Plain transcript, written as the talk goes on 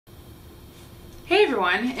Hey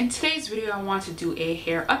everyone, in today's video I want to do a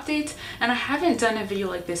hair update, and I haven't done a video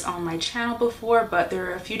like this on my channel before, but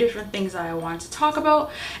there are a few different things that I want to talk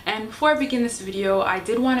about. And before I begin this video, I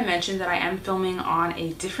did want to mention that I am filming on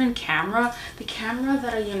a different camera. The camera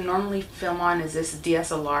that I normally film on is this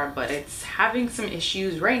DSLR, but it's having some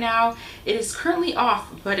issues right now. It is currently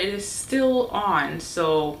off, but it is still on,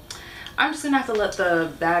 so I'm just gonna have to let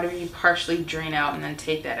the battery partially drain out and then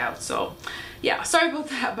take that out. So yeah, sorry about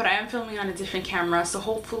that, but I am filming on a different camera, so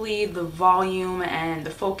hopefully the volume and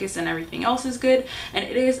the focus and everything else is good. And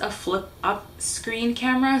it is a flip up screen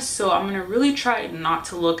camera, so I'm gonna really try not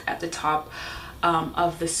to look at the top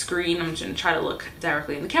of the screen. I'm just gonna try to look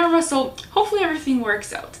directly in the camera, so hopefully everything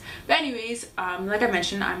works out. But anyways, like I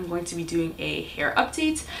mentioned, I'm going to be doing a hair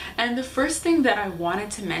update, and the first thing that I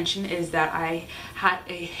wanted to mention is that I had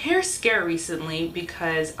a hair scare recently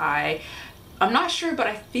because I'm not sure, but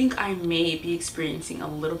I think I may be experiencing a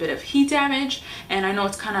little bit of heat damage. And I know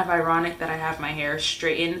it's kind of ironic that I have my hair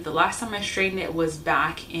straightened. The last time I straightened it was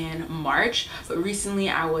back in March, but recently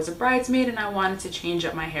I was a bridesmaid and I wanted to change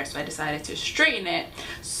up my hair, so I decided to straighten it.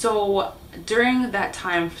 So during that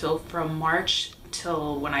time, so from March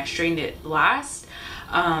till when I straightened it last,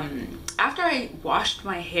 after I washed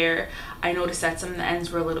my hair, I noticed that some of the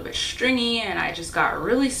ends were a little bit stringy, and I just got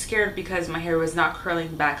really scared because my hair was not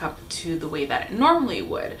curling back up to the way that it normally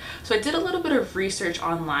would. So I did a little bit of research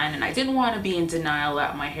online, and I didn't want to be in denial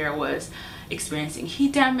that my hair was experiencing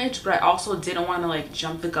heat damage, but I also didn't want to like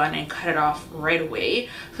jump the gun and cut it off right away.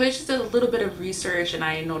 So I just did a little bit of research, and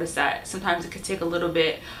I noticed that sometimes it could take a little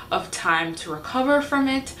bit of time to recover from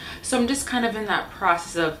it. So I'm just kind of in that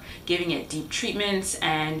process of giving it deep treatments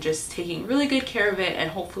and just taking really good care of it,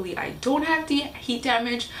 and hopefully I don't have the heat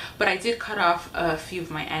damage. But I did cut off a few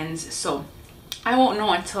of my ends, so I won't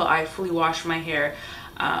know until I fully wash my hair,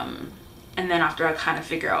 and then after I kind of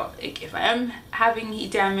figure out like if I am having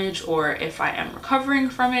heat damage or if I am recovering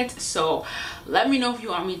from it. So let me know if you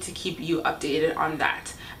want me to keep you updated on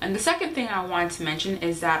that. And the second thing I wanted to mention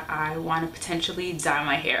is that I want to potentially dye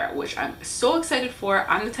my hair, which I'm so excited for.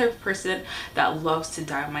 I'm the type of person that loves to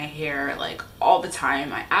dye my hair like all the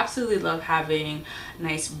time. I absolutely love having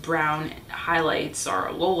nice brown highlights or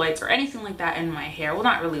lowlights or anything like that in my hair. Well,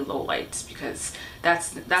 not really lowlights, because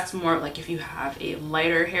that's more like if you have a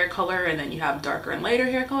lighter hair color and then you have darker and lighter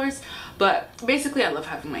hair colors. But basically I love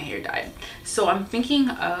having my hair dyed. So I'm thinking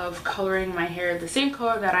of coloring my hair the same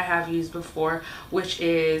color that I have used before, which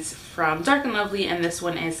is from Dark and Lovely, and this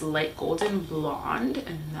one is light golden blonde,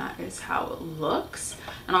 and that is how it looks.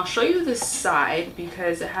 And I'll show you the side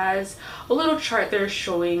because it has a little chart there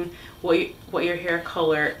showing what your hair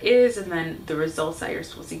color is and then the results that you're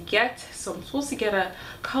supposed to get. So I'm supposed to get a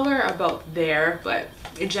color about there, but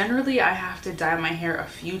generally I have to dye my hair a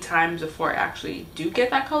few times before I actually do get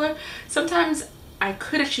that color. Sometimes I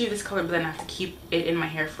could achieve this color, but then I have to keep it in my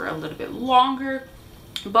hair for a little bit longer.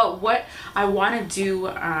 But what I want to do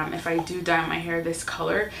if I do dye my hair this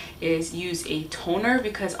color is use a toner,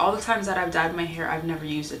 because all the times that I've dyed my hair I've never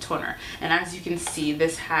used a toner. And as you can see,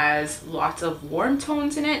 this has lots of warm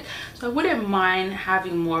tones in it, so I wouldn't mind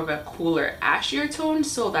having more of a cooler ashier tone.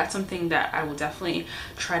 So that's something that I will definitely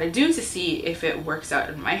try to do to see if it works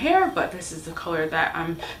out in my hair. But this is the color that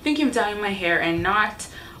I'm thinking of dyeing my hair, and not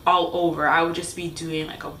all over. I would just be doing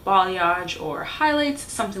like a balayage or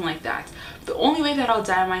highlights, something like that. The only way that I'll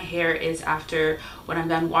dye my hair is after when I'm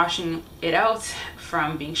done washing it out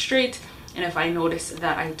from being straight, and if I notice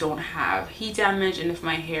that I don't have heat damage and if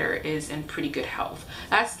my hair is in pretty good health.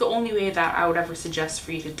 That's the only way that I would ever suggest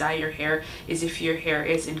for you to dye your hair, is if your hair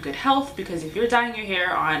is in good health. Because if you're dyeing your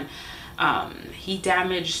hair on heat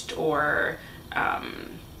damaged or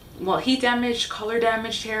well, heat damaged, color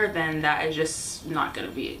damaged hair, then that is just not going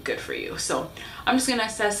to be good for you. So I'm just going to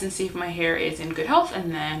assess and see if my hair is in good health,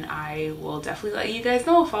 and then I will definitely let you guys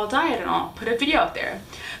know if I'll dye it, and I'll put a video out there.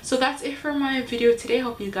 So that's it for my video today.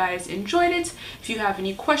 Hope you guys enjoyed it. If you have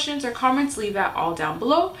any questions or comments, leave that all down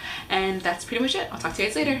below, and that's pretty much it. I'll talk to you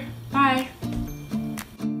guys later. Bye.